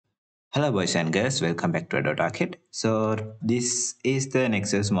Hello boys and girls, welcome back to Adult Arcade. So this is the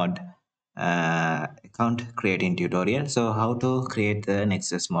Nexus Mod account creating tutorial. So how to create the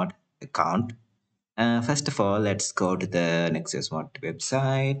Nexus Mod account. First of all, let's go to the Nexus Mod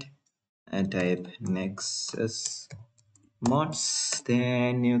website and type Nexus Mods.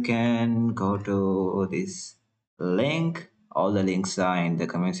 Then you can go to this link. All the links are in the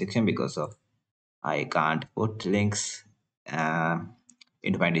comment section because of I can't put links uh,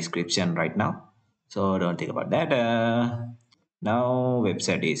 into my description right now. So don't think about that. Now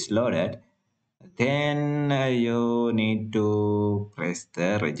website is loaded. Then you need to press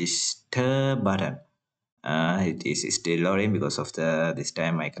the register button. It is still loading because of the this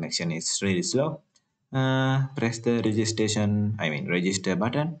time my connection is really slow. Press the register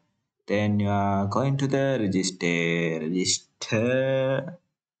button. Then you are going to the register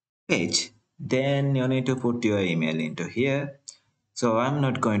page. Then you need to put your email into here. So I'm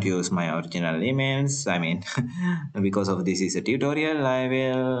not going to use my original emails. Because of this is a tutorial, I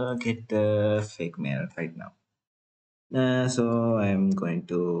will get the fake mail right now. So I'm going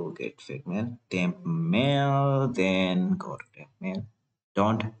to get fake mail, temp mail, then go to temp mail.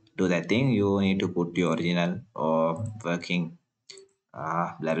 Don't do that thing. You need to put your original or working.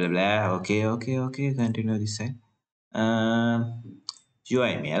 Blah blah blah. Okay. Continue this side. Your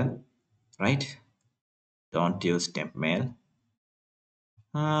email, right? Don't use temp mail.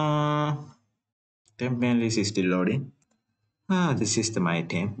 Uh, Temp mail is still loading. This is my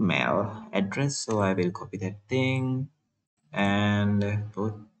temp mail address, so I will copy that thing and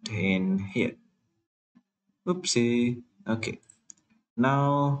put in here. Oopsie. Okay.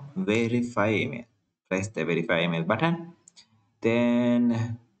 Now verify email. Press the verify email button.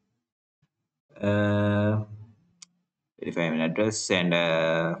 Then uh, verify email address and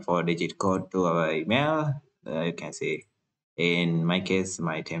 4-digit code to our email. You can see in my case,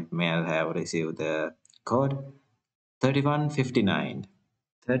 my temp mail have received the code 3159.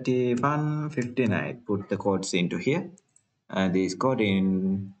 3159. Put the codes into here. This code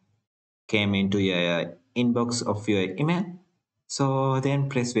came into your inbox of your email. So then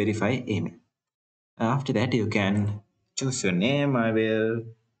press verify email. After that, you can choose your name. I will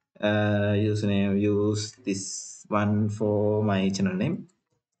use this one for my channel name.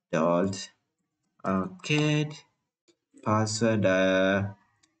 Dot arcade password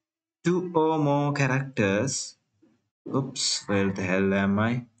 2 or more characters. Oops, where the hell am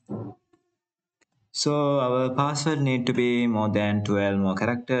I? So our password need to be more than 12 more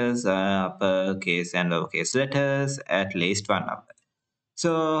characters, uppercase and lowercase letters, at least one number.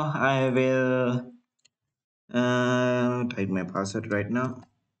 So I will type my password right now.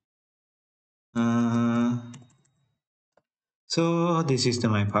 So this is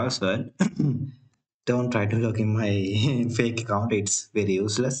my password. Don't try to log in my fake account, it's very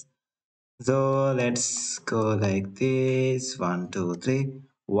useless. So let's go like this. 1, 2, 3.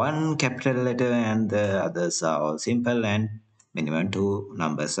 One capital letter and the others are all simple, and minimum two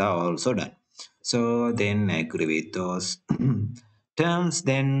numbers are also done. So then agree with those terms,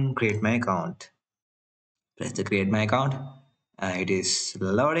 then create my account. Press the create my account. It is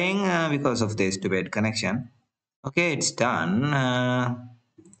loading because of the stupid connection. Okay, it's done.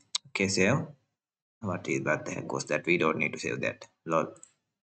 Okay, save. What the heck was that? We don't need to save that. Lol.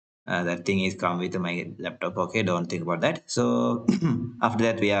 That thing is come with my laptop. Okay, don't think about that. So after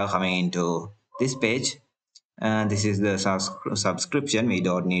that, we are coming into this page. This is the subscription. We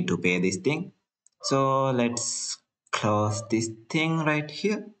don't need to pay this thing. So let's close this thing right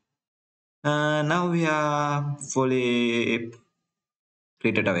here. Now we are fully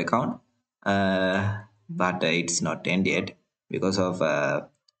created our account, but it's not end yet because of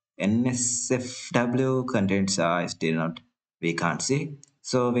NSFW contents are still not, we can't see.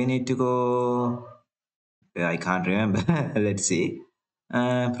 So we need to go, I can't remember. Let's see.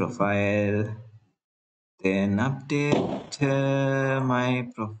 Profile, then update my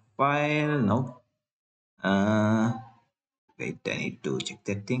profile. No. Wait, I need to check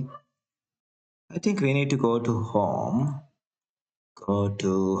that thing. I think we need to go to home. Go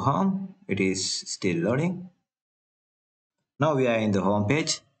to home. It is still loading. Now we are in the home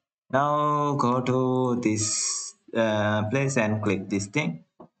page. Now go to this place and click this thing.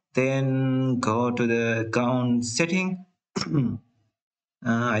 Then go to the account setting.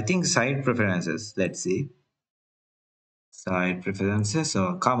 I think site preferences. Let's see. Site preferences.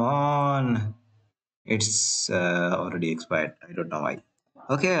 So come on. It's already expired. I don't know why.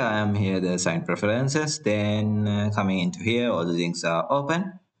 Okay, I am here. The site preferences. Then coming into here, all the things are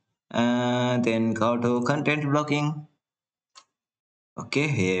open. Then go to content blocking. Okay,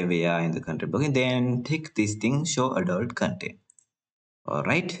 here we are in the content blocking. Then tick this thing, show adult content. All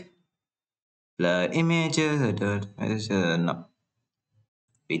right. blur images. No,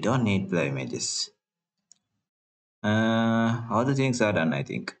 we don't need blur images. All the things are done, I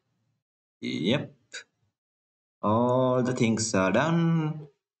think. Yep, all the things are done.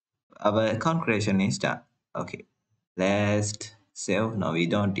 Our account creation is done. Okay, let's save. No, we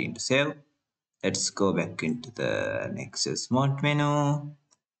don't need to save. Let's go back into the Nexus Mod menu.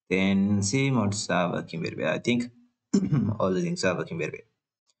 Then see mods are working very well. I think all the things are working very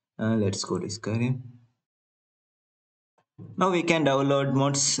well. Let's go discovery. Now we can download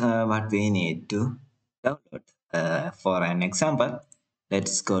mods what we need to download. For an example,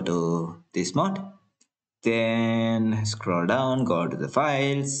 let's go to this mod. Then scroll down, go to the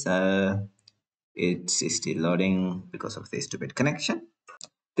files. It's still loading because of the stupid connection.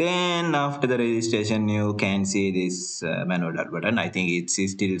 Then after the registration, you can see this manual download button. I think it's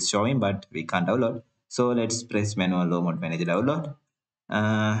still showing, but we can't download. So let's press manual low mode manager download.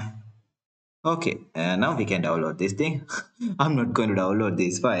 Uh, okay, now we can download this thing. I'm not going to download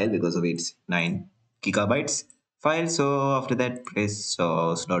this file because of its 9 gigabytes file. So after that, press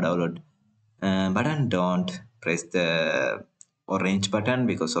slow download button. Don't press the orange button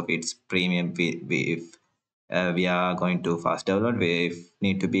because of its premium. If we are going to fast download, we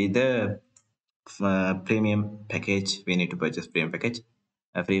need to be the premium package. We need to purchase premium package.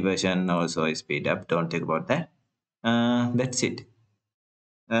 A free version also is speed up. Don't think about that. That's it.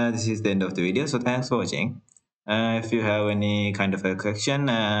 This is the end of the video. So thanks for watching. If you have any kind of a question,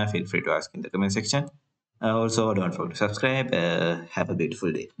 feel free to ask in the comment section. Also, don't forget to subscribe. Have a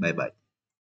beautiful day. Bye bye.